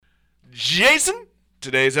Jason.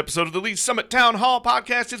 Today's episode of the Lee Summit Town Hall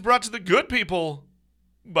podcast is brought to the good people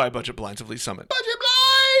by Budget Blinds of Lee Summit. Budget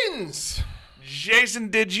Blinds! Jason,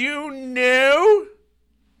 did you know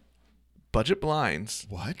Budget Blinds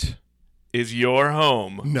What? is your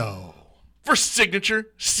home No. for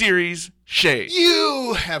signature series shades?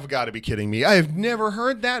 You have got to be kidding me. I have never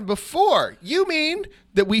heard that before. You mean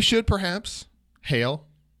that we should perhaps hail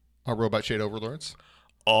our robot shade overlords?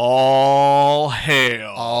 All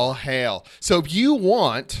hail. All hail. So if you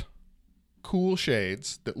want cool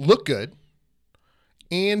shades that look good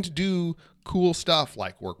and do cool stuff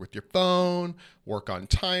like work with your phone, work on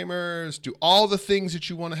timers, do all the things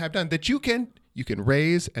that you want to have done that you can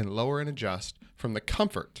raise and lower and adjust from the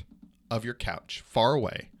comfort of your couch far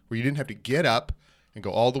away where you didn't have to get up and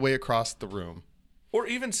go all the way across the room. Or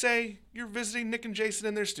even say you're visiting Nick and Jason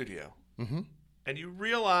in their studio. Mm-hmm. And you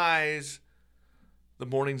realize the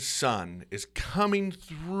morning sun is coming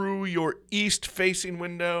through your east-facing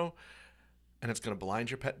window, and it's going to blind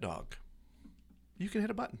your pet dog. You can hit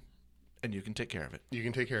a button, and you can take care of it. You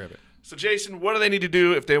can take care of it. So, Jason, what do they need to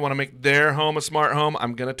do if they want to make their home a smart home?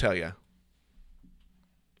 I'm going to tell you.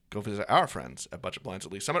 Go visit our friends at Budget Blinds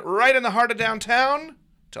at Lee Summit, right in the heart of downtown.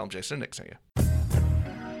 Tell them Jason and Nick sent you.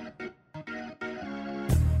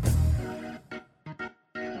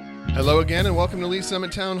 Hello again, and welcome to Lee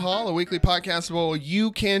Summit Town Hall, a weekly podcast of all you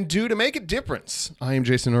can do to make a difference. I am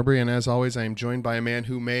Jason Norbury, and as always, I am joined by a man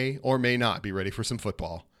who may or may not be ready for some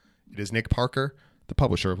football. It is Nick Parker, the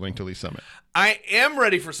publisher of Link to Lee Summit. I am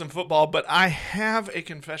ready for some football, but I have a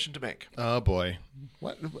confession to make. Oh, boy.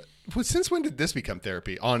 What? Since when did this become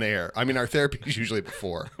therapy on air? I mean, our therapy is usually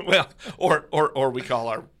before. Well, or we call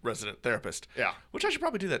our resident therapist. Yeah. Which I should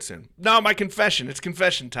probably do that soon. No, my confession. It's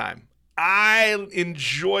confession time. I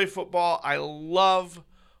enjoy football. I love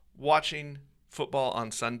watching football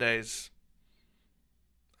on Sundays.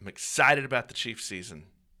 I'm excited about the Chiefs season.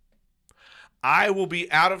 I will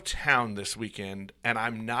be out of town this weekend, and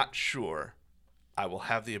I'm not sure I will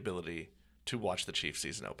have the ability to watch the Chiefs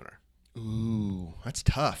season opener. Ooh, that's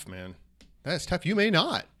tough, man. That's tough. You may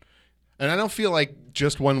not. And I don't feel like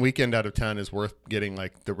just one weekend out of town is worth getting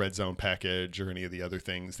like the Red Zone package or any of the other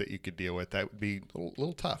things that you could deal with. That would be a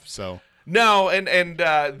little tough. So no, and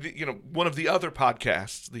one of the other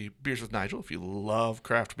podcasts, the Beers with Nigel. If you love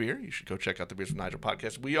craft beer, you should go check out the Beers with Nigel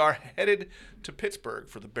podcast. We are headed to Pittsburgh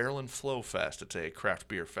for the Barrel and Flow Fest. It's a craft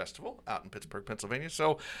beer festival out in Pittsburgh, Pennsylvania.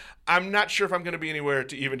 So I'm not sure if I'm going to be anywhere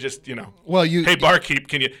to even just hey barkeep,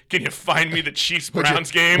 can you find me the Chiefs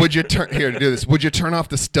Browns game? Would you turn here to do this? Would you turn off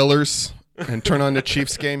the Stillers and turn on the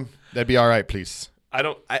Chiefs game? That'd be all right, please.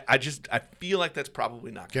 I feel like that's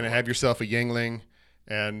probably not going to have yourself a Yingling.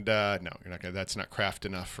 And no, you're not gonna. That's not craft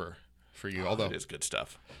enough for you. Although it is good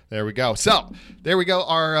stuff. There we go. So there we go.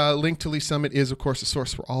 Our Link to Lee Summit is, of course, a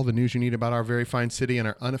source for all the news you need about our very fine city. And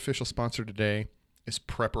our unofficial sponsor today is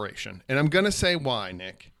Preparation. And I'm gonna say why,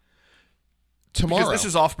 Nick. Tomorrow, because this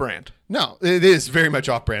is off-brand. No, it is very much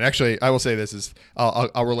off-brand. Actually, I will say this is.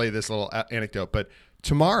 I'll relay this little anecdote. But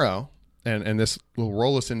tomorrow, and this will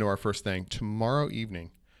roll us into our first thing. Tomorrow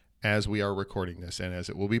evening, as we are recording this, and as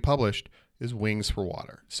it will be published, is Wings for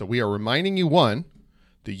Water. So we are reminding you, one,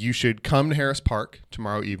 that you should come to Harris Park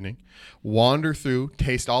tomorrow evening, wander through,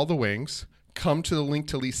 taste all the wings, come to the Link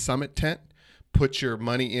to Lee Summit tent, put your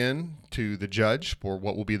money in to the judge for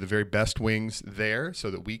what will be the very best wings there so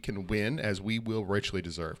that we can win as we will richly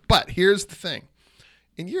deserve. But here's the thing.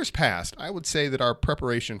 In years past, I would say that our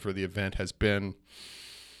preparation for the event has been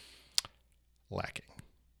lacking.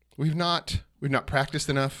 We've not practiced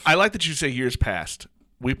enough. I like that you say years past.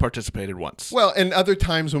 We participated once. Well, and other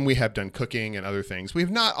times when we have done cooking and other things,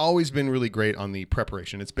 we've not always been really great on the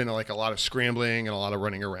preparation. It's been like a lot of scrambling and a lot of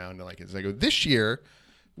running around. And like as I go, this year,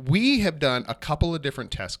 we have done a couple of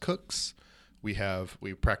different test cooks. We've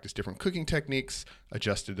practiced different cooking techniques,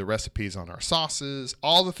 adjusted the recipes on our sauces,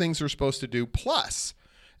 all the things we're supposed to do. Plus,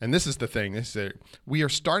 and this is the thing, we are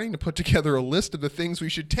starting to put together a list of the things we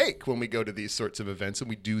should take when we go to these sorts of events and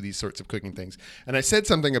we do these sorts of cooking things. And I said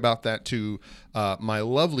something about that to my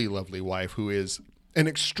lovely, lovely wife, who is an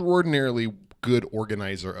extraordinarily good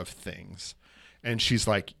organizer of things. And she's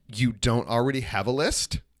like, "You don't already have a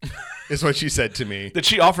list?" is what she said to me. That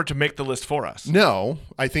she offered to make the list for us. No,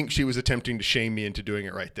 I think she was attempting to shame me into doing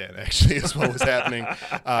it right then, actually, is what was happening.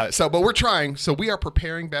 But we're trying. So we are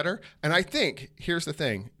preparing better. And I think, here's the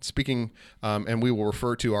thing, speaking, and we will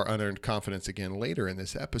refer to our unearned confidence again later in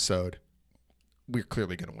this episode, we're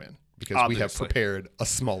clearly going to win. Because Obviously. we have prepared a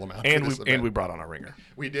small amount. And we brought on a ringer.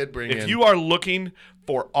 We did bring in. If you are looking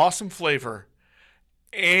for awesome flavor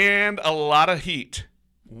and a lot of heat,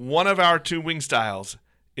 one of our two wing styles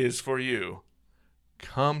is for you.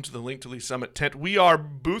 come to the Link to Lee Summit tent. We are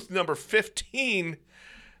booth number 15.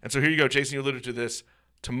 And so here you go, Jason, you alluded to this.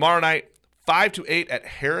 Tomorrow night, 5 to 8 at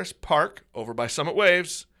Harris Park over by Summit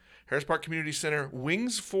Waves. Harris Park Community Center,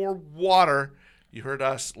 Wings for Water. You heard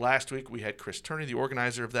us last week. We had Chris Turney, the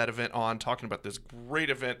organizer of that event, on talking about this great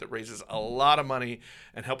event that raises a lot of money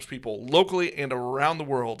and helps people locally and around the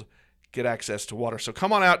world get access to water. So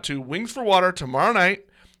come on out to Wings for Water tomorrow night,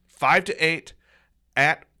 5 to 8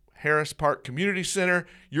 at Harris Park Community Center.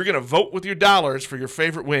 You're going to vote with your dollars for your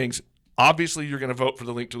favorite wings. Obviously, you're going to vote for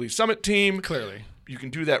the Link to Lee Summit team. Clearly. You can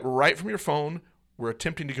do that right from your phone. We're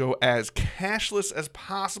attempting to go as cashless as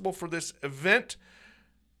possible for this event.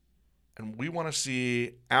 And we want to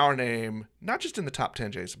see our name, not just in the top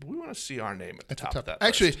 10, Jason, but we want to see our name at the top of that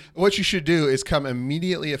Actually, list. what you should do is come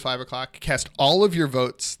immediately at 5 o'clock, cast all of your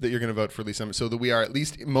votes that you're going to vote for Lee Summit so that we are at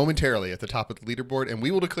least momentarily at the top of the leaderboard, and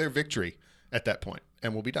we will declare victory at that point,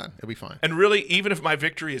 and we'll be done. It'll be fine. And really, even if my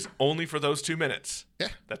victory is only for those 2 minutes, Yeah.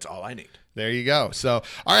 that's all I need. There you go. So,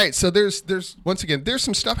 all right. So there's once again, there's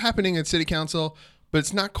some stuff happening at City Council, but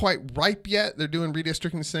it's not quite ripe yet. They're doing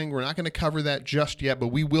redistricting thing. We're not going to cover that just yet, but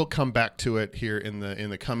we will come back to it here in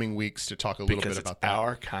the coming weeks to talk a little bit about that.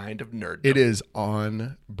 Our kind of nerd. It is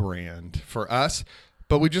on brand for us.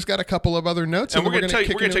 But we just got a couple of other notes, and we're going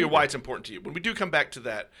to tell you why it's important to you. When we do come back to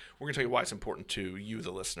that, we're going to tell you why it's important to you,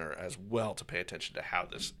 the listener, as well, to pay attention to how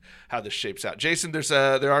this shapes out. Jason,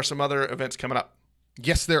 there are some other events coming up.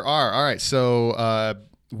 Yes, there are. All right, so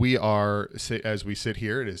we are, as we sit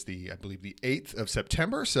here, it is I believe the 8th of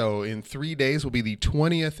September. So in 3 days will be the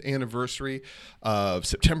 20th anniversary of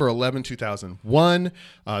September 11, 2001.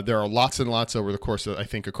 There are lots and lots over the course of, I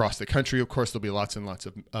think, across the country. Of course, there'll be lots and lots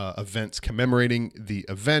of events commemorating the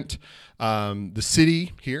event. The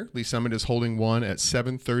city here, Lee Summit, is holding one at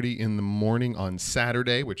 7:30 in the morning on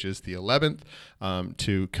Saturday, which is the 11th,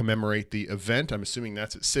 to commemorate the event. I'm assuming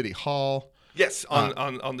that's at City Hall. Yes,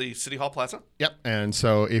 on the City Hall Plaza. Yep. And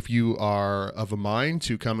so if you are of a mind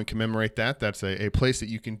to come and commemorate that, that's a place that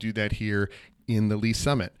you can do that here in the Lee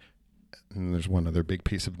Summit. And there's one other big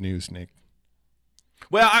piece of news, Nick.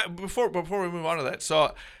 Well, before we move on to that,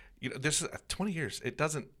 so this is 20 years. It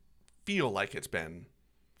doesn't feel like it's been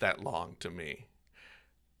that long to me.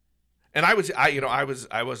 And I was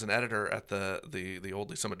an editor at the old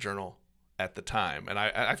Lee Summit Journal at the time, and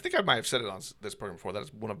I think I might have said it on this program before. That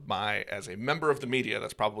is as a member of the media,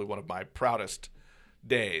 that's probably one of my proudest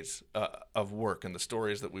days of work, and the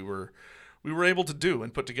stories that we were able to do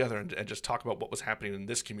and put together and just talk about what was happening in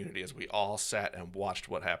this community as we all sat and watched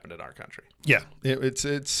what happened in our country. Yeah,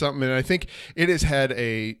 it's something, and I think it has had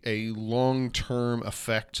a long-term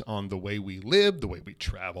effect on the way we live, the way we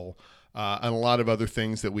travel, and a lot of other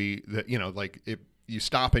things that you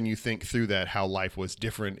stop and you think through that, how life was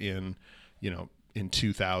different in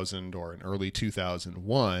 2000 or in early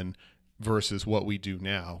 2001 versus what we do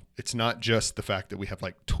now. It's not just the fact that we have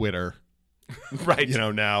like Twitter, right?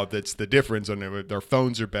 Now that's the difference. Their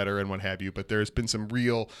phones are better and what have you, but there's been some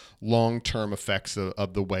real long-term effects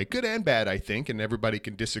of the way, good and bad, I think, and everybody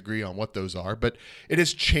can disagree on what those are, but it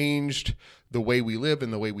has changed the way we live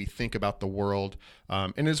and the way we think about the world,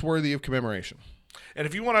 and is worthy of commemoration. And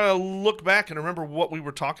if you want to look back and remember what we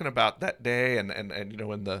were talking about that day and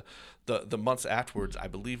in the months afterwards, I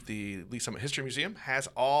believe the Lee Summit History Museum has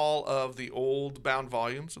all of the old bound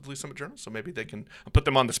volumes of the Lee Summit Journal. So maybe they can, I'll put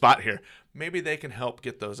them on the spot here. Maybe they can help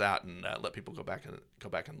get those out and let people go back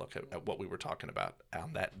and look at what we were talking about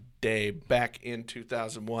on that day back in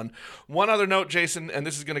 2001. One other note, Jason, and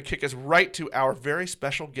this is going to kick us right to our very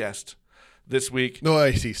special guest this week. No,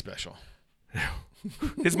 I see special.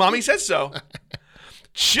 His mommy says so.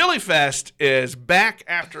 Chili Fest is back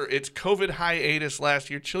after its COVID hiatus last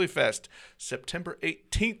year. Chili Fest, September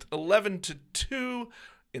 18th, 11 to 2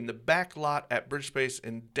 in the back lot at Bridge Space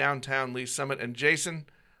in downtown Lee Summit. And Jason,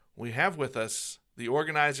 we have with us the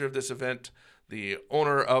organizer of this event, the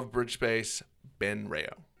owner of Bridge Space, Ben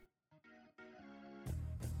Rayo.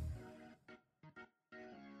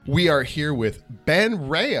 We are here with Ben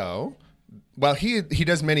Rayo. Well, he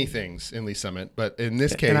does many things in Lee Summit, but in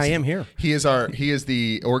this case, and I am here. He is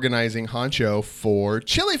the organizing honcho for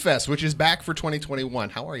Chili Fest, which is back for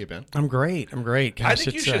 2021. How are you, Ben? I'm great. Gosh, I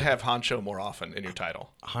think you should have honcho more often in your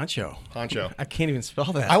title. Honcho. I can't even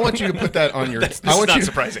spell that. I want you to put that on your. This is not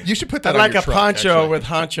surprising. You should put that I on like your a truck, poncho actually. with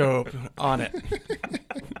honcho on it.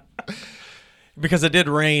 Because it did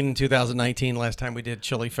rain in 2019 last time we did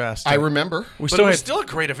Chili Fest. I remember. But it was still a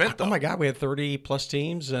great event, though. Oh, my God. We had 30 plus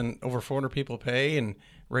teams and over 400 people pay and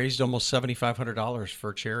raised almost $7,500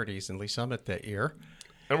 for charities in Lee Summit that year.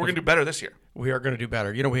 And we're going to do better this year. We are going to do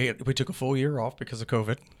better. We took a full year off because of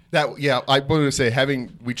COVID. I wanted to say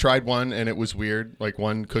we tried one and it was weird, like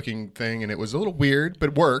one cooking thing, and it was a little weird, but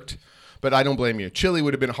it worked. But I don't blame you. Chili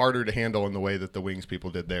would have been harder to handle in the way that the wings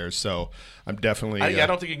people did theirs. So I'm definitely. I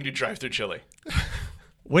don't think you can do drive-through chili.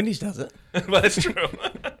 Wendy's does it. But it's true.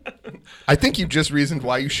 I think you just reasoned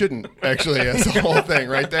why you shouldn't, actually, as a whole thing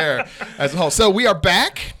right there, as a whole. So we are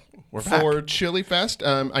back. For Chili Fest.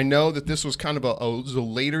 I know that this was kind of a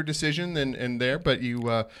later decision than there, but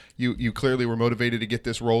you clearly were motivated to get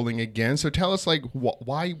this rolling again. So tell us, like,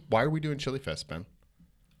 why are we doing Chili Fest, Ben?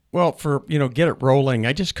 Well, get it rolling,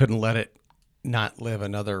 I just couldn't let it not live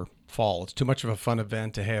another fall. It's too much of a fun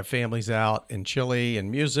event to have families out and chili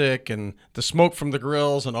and music and the smoke from the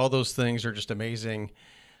grills and all those things are just amazing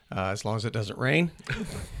as long as it doesn't rain.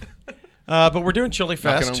 But we're doing Chili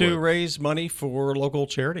Fest to raise money for local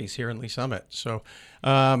charities here in Lee Summit. So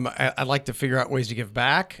I like to figure out ways to give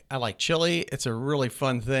back. I like chili. It's a really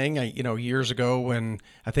fun thing. Years ago when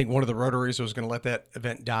I think one of the Rotaries was going to let that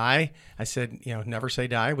event die, I said, never say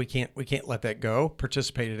die. We can't let that go.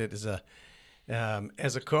 Participated it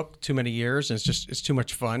as a cook too many years, and it's too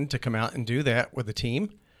much fun to come out and do that with the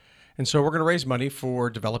team. And so we're going to raise money for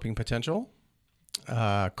Developing Potential,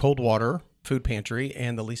 Coldwater Food Pantry,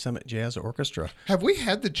 and the Lee Summit Jazz Orchestra. Have we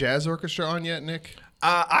had the Jazz Orchestra on yet, Nick?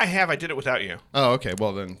 I have. I did it without you. Oh, okay.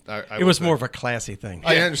 Well, then it was more of a classy thing.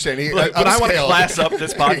 I understand. Look, when I want to class up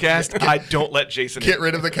this podcast, I don't let Jason get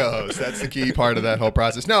rid of the co-host. That's the key part of that whole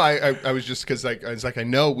process. No, I was just because I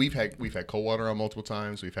know we've had Coldwater on multiple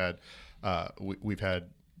times. We've had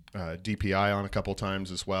DPI on a couple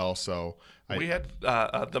times as well. So we had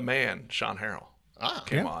the man Sean Harrell.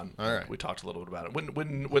 Came on. All right. We talked a little bit about it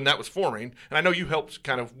when that was forming, and I know you helped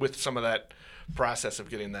kind of with some of that process of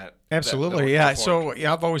getting that. Absolutely, yeah. So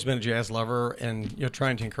I've always been a jazz lover, and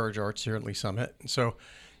trying to encourage arts here at Lee Summit. And so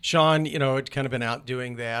Sean, had kind of been out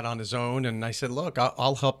doing that on his own, and I said, look,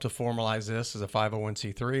 I'll help to formalize this as a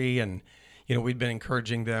 501c3, and we'd been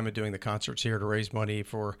encouraging them and doing the concerts here to raise money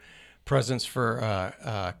for presents for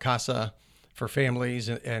CASA. For families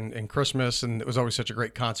and Christmas, and it was always such a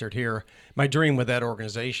great concert here. My dream with that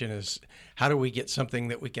organization is how do we get something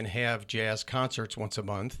that we can have jazz concerts once a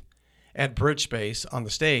month at Bridge Space on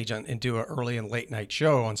the stage and do an early and late night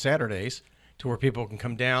show on Saturdays to where people can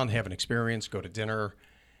come down, have an experience, go to dinner,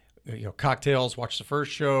 cocktails, watch the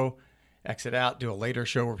first show, exit out, do a later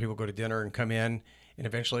show where people go to dinner and come in, and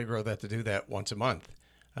eventually grow that to do that once a month.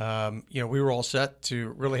 We were all set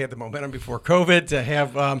to really have the momentum before COVID to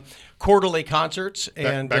have quarterly concerts.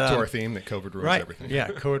 And back to our theme that COVID ruins everything. Yeah,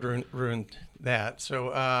 COVID ruined that.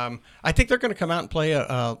 So I think they're going to come out and play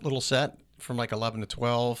a little set from like 11 to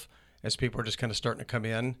 12 as people are just kind of starting to come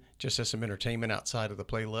in, just as some entertainment outside of the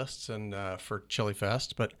playlists and for Chili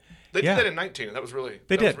Fest. But they did that in 19, and that was really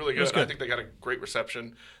good. I think they got a great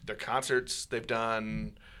reception. Their concerts they've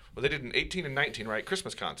done. Well, they did in 18 and 19, right?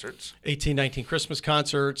 Christmas concerts. 18, 19 Christmas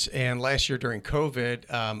concerts. And last year during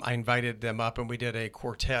COVID, I invited them up and we did a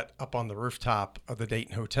quartet up on the rooftop of the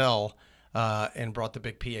Dayton Hotel and brought the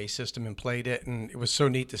big PA system and played it. And it was so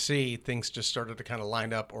neat to see. Things just started to kind of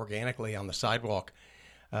line up organically on the sidewalk,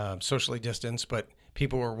 socially distanced. But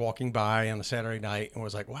people were walking by on a Saturday night and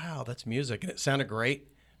was like, wow, that's music. And it sounded great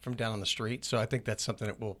from down on the street. So I think that's something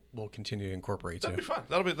that we'll continue to incorporate. That'll be fun.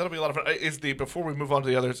 That'll be a lot of fun. Before we move on to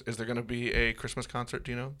the others, is there going to be a Christmas concert,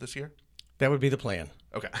 do you know, this year? That would be the plan.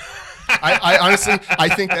 Okay. I honestly, I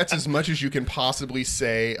think that's as much as you can possibly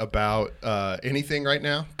say about anything right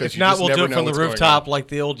now. If not, we'll do it from the rooftop like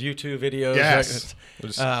the old YouTube videos. Yes.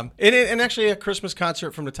 And actually a Christmas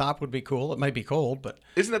concert from the top would be cool. It might be cold, but...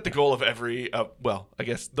 Isn't that the goal of every, I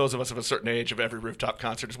guess those of us of a certain age of every rooftop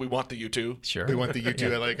concert is we want the U2? Sure. We want the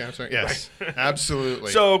U2 LA concert? Yes,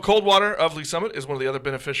 absolutely. So Coldwater of Lee Summit is one of the other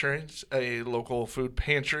beneficiaries, a local food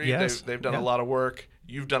pantry. Yes. They've done a lot of work.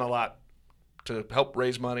 You've done a lot to help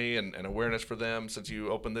raise money and awareness for them since you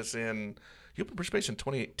opened this in. You opened Bridge Space in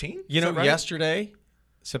 2018? Right? Yesterday,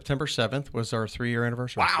 September 7th, was our 3-year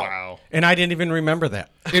anniversary. Wow. And I didn't even remember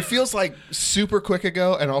that. It feels like super quick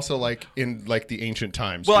ago and also like in like the ancient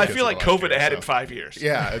times. Well, I feel like COVID added 5 years.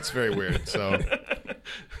 Yeah, it's very weird. So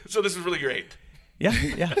so this is really great. Yeah.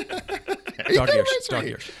 Dog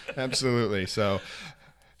years. Absolutely. So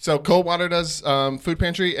Coldwater does Food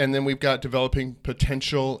Pantry, and then we've got Developing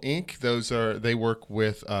Potential Inc. They work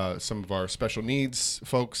with some of our special needs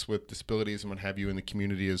folks with disabilities and what have you in the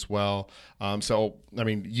community as well. So I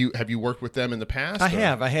mean, have you worked with them in the past? I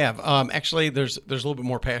have. Actually, there's a little bit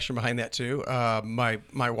more passion behind that too. My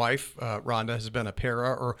wife Rhonda has been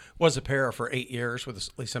was a para for 8 years with the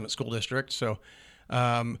Lee Summit School District. So.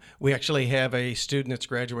 We actually have a student that's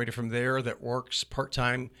graduated from there that works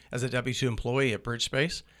part-time as a W-2 employee at Bridge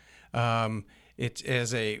Space. It's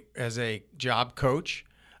as a job coach.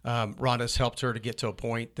 Rhonda's helped her to get to a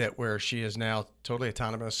point that where she is now totally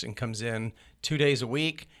autonomous and comes in 2 days a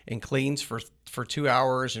week and cleans for 2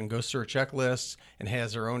 hours and goes through her checklists and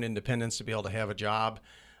has her own independence to be able to have a job.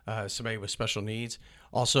 Somebody with special needs.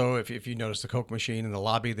 Also, if you notice the Coke machine in the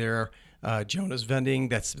lobby there, Jonah's vending,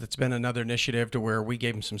 that's been another initiative to where we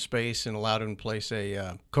gave him some space and allowed him to place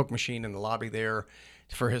a Coke machine in the lobby there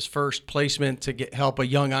for his first placement to help a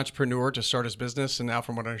young entrepreneur to start his business. And now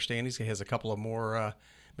from what I understand, he has a couple of more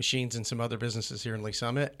machines in some other businesses here in Lee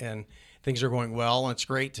Summit, and things are going well. And it's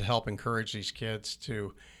great to help encourage these kids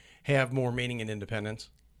to have more meaning and independence.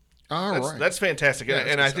 That's fantastic. Yeah,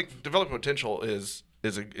 and I think developing potential is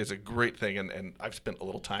a great thing, and I've spent a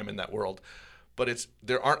little time in that world. But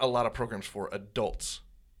there aren't a lot of programs for adults.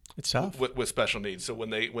 It's tough with special needs. So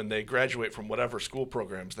when they graduate from whatever school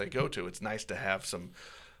programs they go to, it's nice to have some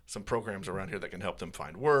programs around here that can help them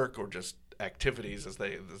find work or just activities as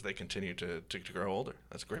they continue to grow older.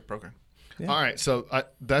 That's a great program. Yeah. All right, so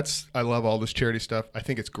I love all this charity stuff. I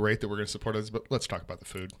think it's great that we're going to support this, but let's talk about the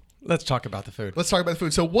food. Let's talk about the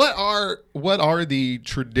food. So what are the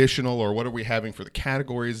traditional, or what are we having for the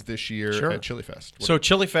categories this year at Chili Fest? So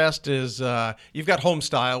Chili Fest is, you've got home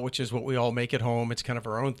style, which is what we all make at home. It's kind of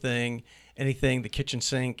our own thing. Anything, the kitchen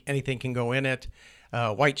sink, anything can go in it.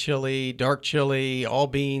 White chili, dark chili, all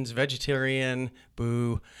beans, vegetarian,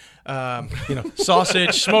 boo.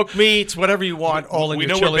 Sausage, smoked meats, whatever you want, all in your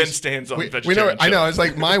chilies. We know where Ben stands on vegetarian chili. I know. It's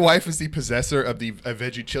like my wife is the possessor of the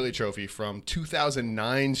veggie chili trophy from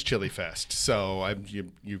 2009's Chili Fest. So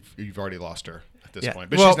you've already lost her at this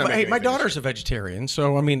point. But she's not my daughter's a vegetarian,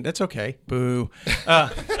 so I mean that's okay. Boo.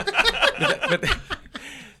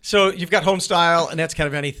 So you've got home style, and that's kind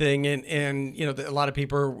of anything. And a lot of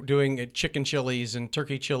people are doing chicken chilies and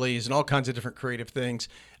turkey chilies and all kinds of different creative things.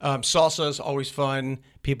 Salsa's always fun.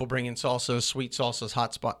 People bring in salsas, sweet salsas,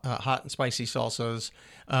 hot and spicy salsas,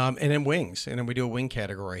 and then wings. And then we do a wing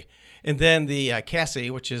category. And then the CASI,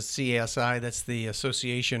 which is CASI, that's the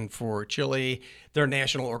Association for Chili. They're a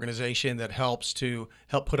national organization that helps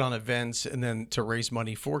put on events and then to raise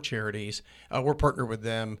money for charities. We're partnered with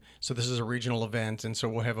them, so this is a regional event, and so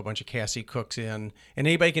we'll have a bunch of CASI cooks in. And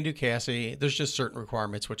anybody can do CASI. There's just certain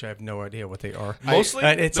requirements, which I have no idea what they are. Mostly,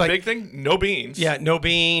 it's the big thing, no beans. Yeah, no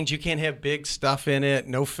beans. You can't have big stuff in it,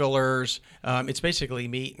 no fillers. It's basically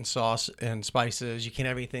meat and sauce and spices. You can't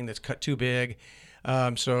have anything that's cut too big.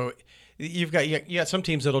 So you got some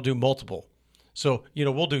teams that'll do multiple. So,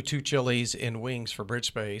 we'll do 2 chilies and wings for Bridge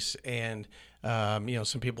Space, and,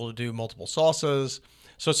 some people will do multiple salsas.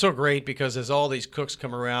 So it's so great because as all these cooks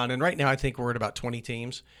come around, and right now I think we're at about 20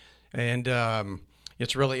 teams, and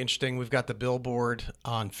it's really interesting. We've got the billboard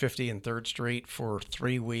on 50 and 3rd Street for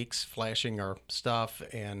 3 weeks flashing our stuff,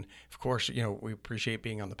 and of course, we appreciate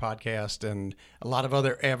being on the podcast and a lot of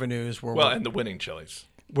other avenues and the winning chilies.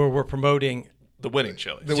 Where we're promoting the winning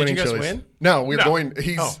chilies. Did you guys win? No, we're going.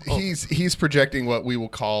 He's projecting what we will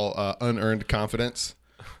call unearned confidence.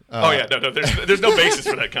 No, there's no basis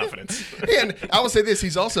for that confidence. And I will say this: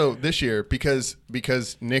 he's also this year because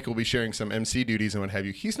Nick will be sharing some MC duties and what have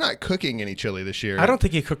you. He's not cooking any chili this year. I don't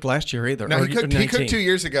think he cooked last year either. No, he cooked 2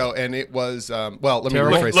 years ago, and it was let me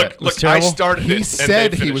rephrase that. Look, I started. He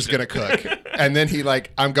said he was going to cook, and then he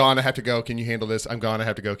I'm gone. I have to go. Can you handle this? I'm gone. I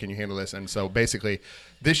have to go. Can you handle this? And so basically,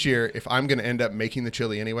 this year, if I'm going to end up making the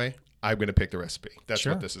chili anyway, I'm going to pick the recipe. That's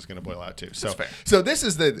what this is going to boil out to. So, that's fair. So this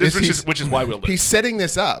is which is why we'll do. He's setting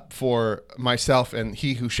this up for myself and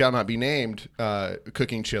he who shall not be named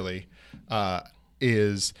cooking chili. We're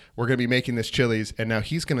going to be making this chilies, and now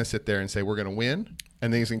he's going to sit there and say we're going to win,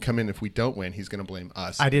 and then he's going to come in. If we don't win, he's going to blame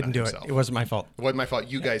us. I didn't do it. It wasn't my fault. It wasn't my fault.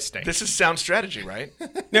 You guys stink. This is sound strategy, right?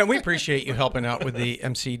 No, we appreciate you helping out with the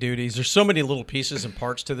MC duties. There's so many little pieces and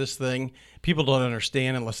parts to this thing. People don't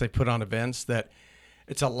understand unless they put on events that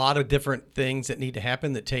it's a lot of different things that need to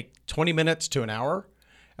happen that take 20 minutes to an hour.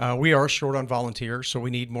 We are short on volunteers, so we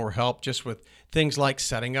need more help just with things like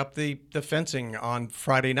setting up the fencing on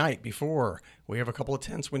Friday night before. We have a couple of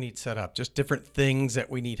tents we need set up, just different things that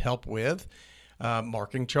we need help with.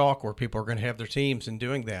 Marking chalk where people are going to have their teams and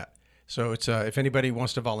doing that. So it's if anybody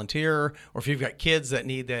wants to volunteer, or if you've got kids that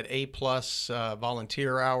need that A+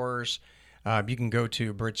 volunteer hours, you can go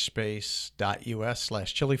to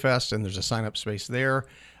bridgespace.us/chilifest, and there's a sign-up space there.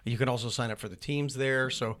 You can also sign up for the teams there.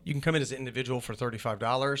 So you can come in as an individual for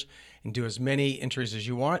 $35 and do as many entries as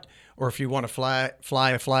you want. Or if you want to fly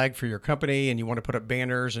a flag for your company and you want to put up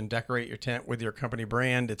banners and decorate your tent with your company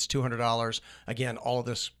brand, it's $200. Again, all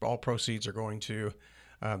proceeds are going to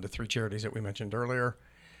the 3 charities that we mentioned earlier.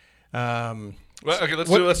 Well, okay,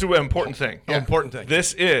 let's do an important thing. Important thing.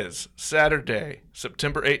 This is Saturday,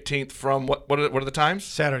 September 18th. From what are the times?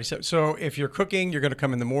 Saturday. So if you're cooking, you're going to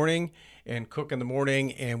come in the morning and cook in the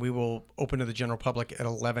morning, and we will open to the general public at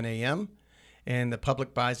 11 a.m. And the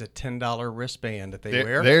public buys a $10 wristband that they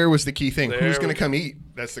wear. There was the key thing. There Who's going we to come eat?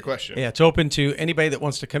 That's the question. Yeah, it's open to anybody that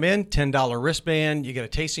wants to come in. $10 wristband. You get a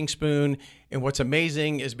tasting spoon. And what's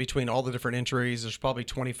amazing is between all the different entries, there's probably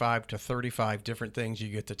 25 to 35 different things you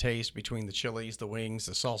get to taste between the chilies, the wings,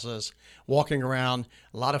 the salsas. Walking around,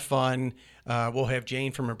 a lot of fun. We'll have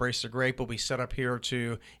Jane from Embrace the Grape will be set up here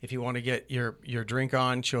to, if you want to get your drink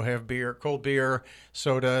on, she'll have beer, cold beer,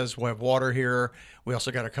 sodas. We'll have water here. We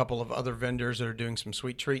also got a couple of other vendors that are doing some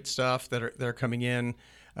sweet treat stuff that are coming in.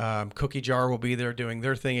 Cookie Jar will be there doing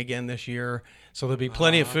their thing again this year. So there'll be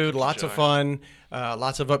plenty of food, lots of fun,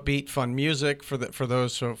 lots of upbeat, fun music for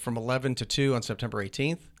those. So from 11 to 2 on September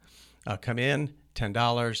 18th, come in,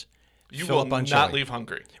 $10. You fill will up on not chili. leave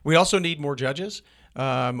hungry. We also need more judges.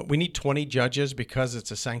 We need 20 judges because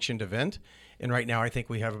it's a sanctioned event. And right now I think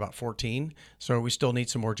we have about 14. So we still need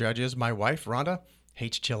some more judges. My wife, Rhonda,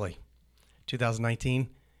 hates chili. 2019,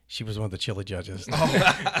 she was one of the chili judges.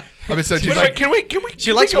 I mean, so she's Wait, like, can we?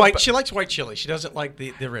 She likes white. She likes white chili. She doesn't like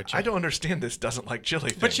the red chili. I don't understand this. Doesn't like chili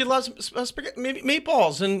thing. But she loves spaghetti,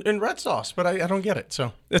 meatballs and red sauce. But I don't get it.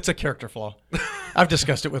 So it's a character flaw. I've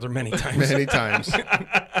discussed it with her many times. many times.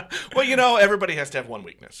 Well, everybody has to have one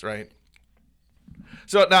weakness, right?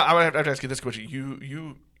 So now I have to ask you this question.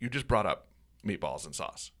 You just brought up meatballs and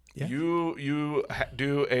sauce. Yeah. You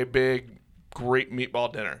do a big, great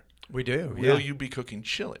meatball dinner. We do. Will you be cooking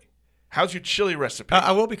chili? How's your chili recipe?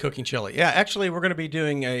 I will be cooking chili. Yeah, actually, we're going to be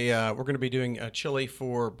doing a chili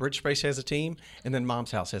for Bridge Space has a team, and then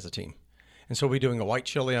Mom's House has a team, and so we'll be doing a white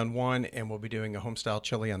chili on one, and we'll be doing a home style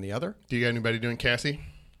chili on the other. Do you got anybody doing Cassie?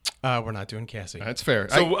 We're not doing Cassie. That's fair.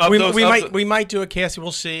 So we might do a Cassie.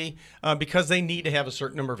 We'll see because they need to have a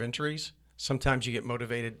certain number of entries. Sometimes you get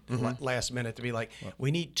motivated last minute to be like, we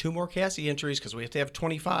need 2 more Cassie entries because we have to have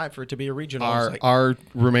 25 for it to be a regional. Our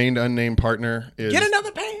remained unnamed partner is get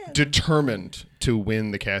another pan. Determined to win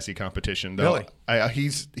the Cassie competition. Though. Really?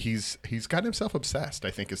 He's got himself obsessed, I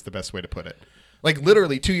think is the best way to put it. Like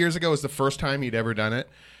literally 2 years ago was the first time he'd ever done it,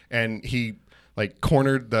 and he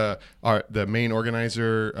cornered the main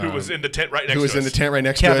organizer who was in the tent right next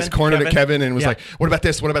to us. Cornered at Kevin and was like, what about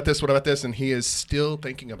this? What about this? What about this? And he is still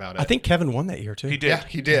thinking about it. I think Kevin won that year too. He did. Yeah,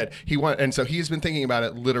 he did. He won, and so he's been thinking about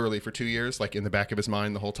it literally for 2 years, like in the back of his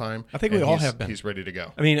mind the whole time. I think we all have been. He's ready to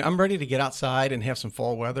go. I mean, I'm ready to get outside and have some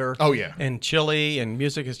fall weather. Oh yeah, and chili and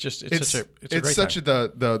music is just it's such a great time.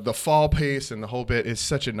 The fall pace and the whole bit is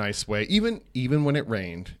such a nice way. Even when it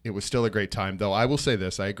rained, it was still a great time. Though I will say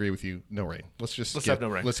this, I agree with you. No rain. Let's have no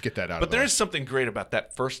rain. Let's get that out. But there is something great about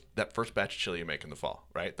that first batch of chili you make in the fall,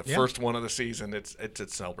 right? The first one of the season. It's a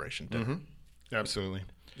celebration dinner. Mm-hmm. Absolutely.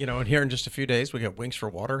 And here in just a few days we got Wings for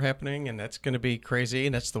Water happening, and that's going to be crazy.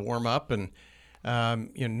 And that's the warm up. And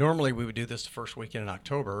normally we would do this the first weekend in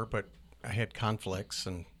October, but I had conflicts,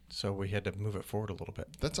 and so we had to move it forward a little bit.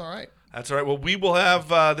 That's all right. That's all right. Well, we will have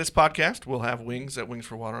this podcast. We'll have Wings at Wings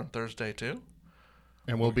for Water on Thursday too.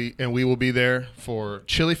 And we will be there for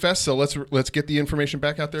Chili Fest. So let's get the information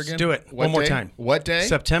back out there again. Let's do it one more time. What day?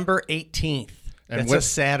 September 18th. And that's a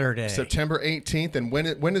Saturday. September 18th. And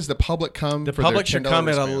when does the public come? The public should come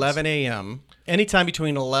at 11 a.m. Anytime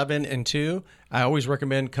between 11 and 2. I always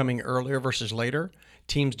recommend coming earlier versus later.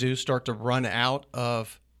 Teams do start to run out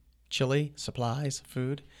of chili, supplies,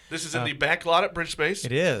 food. This is in the back lot at Bridge Space.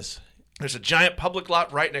 It is. There's a giant public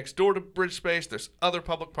lot right next door to Bridge Space. There's other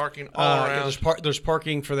public parking all around. There's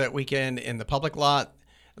parking for that weekend in the public lot.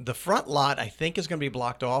 The front lot, I think, is going to be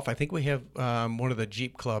blocked off. I think we have one of the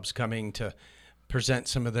Jeep clubs coming to present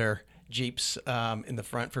some of their Jeeps in the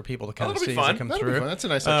front for people to kind of see as they come through. That's a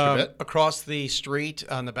nice extra bit. Across the street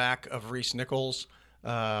on the back of Reese Nichols,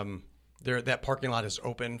 that parking lot is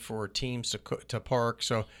open for teams to park.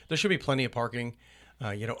 So there should be plenty of parking.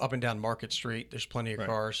 Up and down Market Street, there's plenty of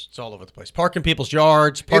cars. It's all over the place. Park in people's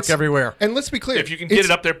yards, everywhere. And let's be clear. If you can get it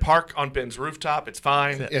up there, park on Ben's rooftop. It's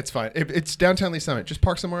fine. It's fine. It's downtown Lee Summit. Just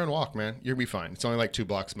park somewhere and walk, man. You'll be fine. It's only like 2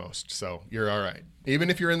 blocks most, so you're all right. Even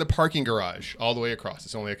if you're in the parking garage all the way across,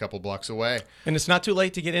 it's only a couple blocks away. And it's not too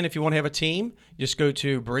late to get in if you want to have a team. Just go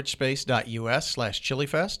to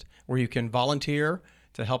bridgespace.us/chilifest, where you can volunteer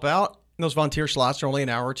to help out. And those volunteer slots are only an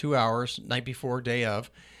hour or 2 hours, night before, day of.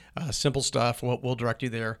 Simple stuff. We'll direct you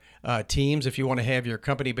there. Teams, if you want to have your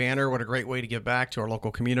company banner, what a great way to give back to our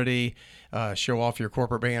local community. Show off your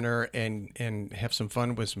corporate banner and have some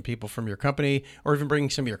fun with some people from your company, or even bring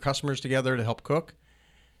some of your customers together to help cook.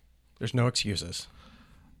 There's no excuses.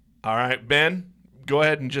 All right, Ben, go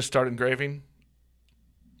ahead and just start engraving.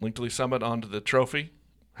 Linkley Summit onto the trophy.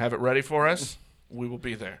 Have it ready for us. We will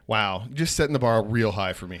be there. Wow, just setting the bar real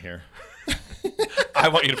high for me here. I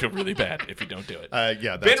want you to feel really bad if you don't do it.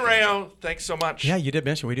 Yeah, that's Ben good. Rayo, thanks so much. Yeah, you did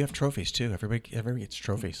mention we do have trophies too. Everybody gets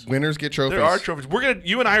trophies. Winners get trophies. There are trophies.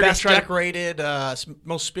 You and I are going to Best try to decorated,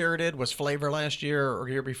 most spirited was Flavor last year or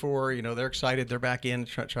year before. You know, they're excited. They're back in.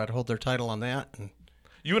 Try to hold their title on that. And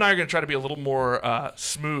You and I are going to try to be a little more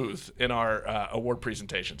smooth in our award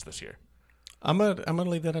presentations this year. I'm gonna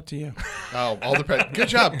leave that up to you. Oh, all the good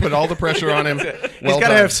job. Put all the pressure on him. He's got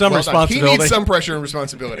to have some responsibility. He needs some pressure and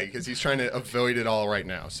responsibility because he's trying to avoid it all right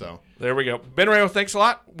now. So there we go. Ben Rayo, thanks a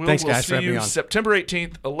lot. Thanks, we'll guys, see for having you me on. September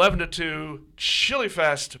 18th, 11 to 2, Chili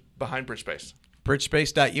Fest behind Bridgespace.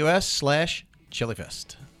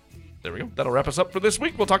 Bridgespace.us/ChiliFest. There we go. That'll wrap us up for this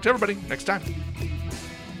week. We'll talk to everybody next time.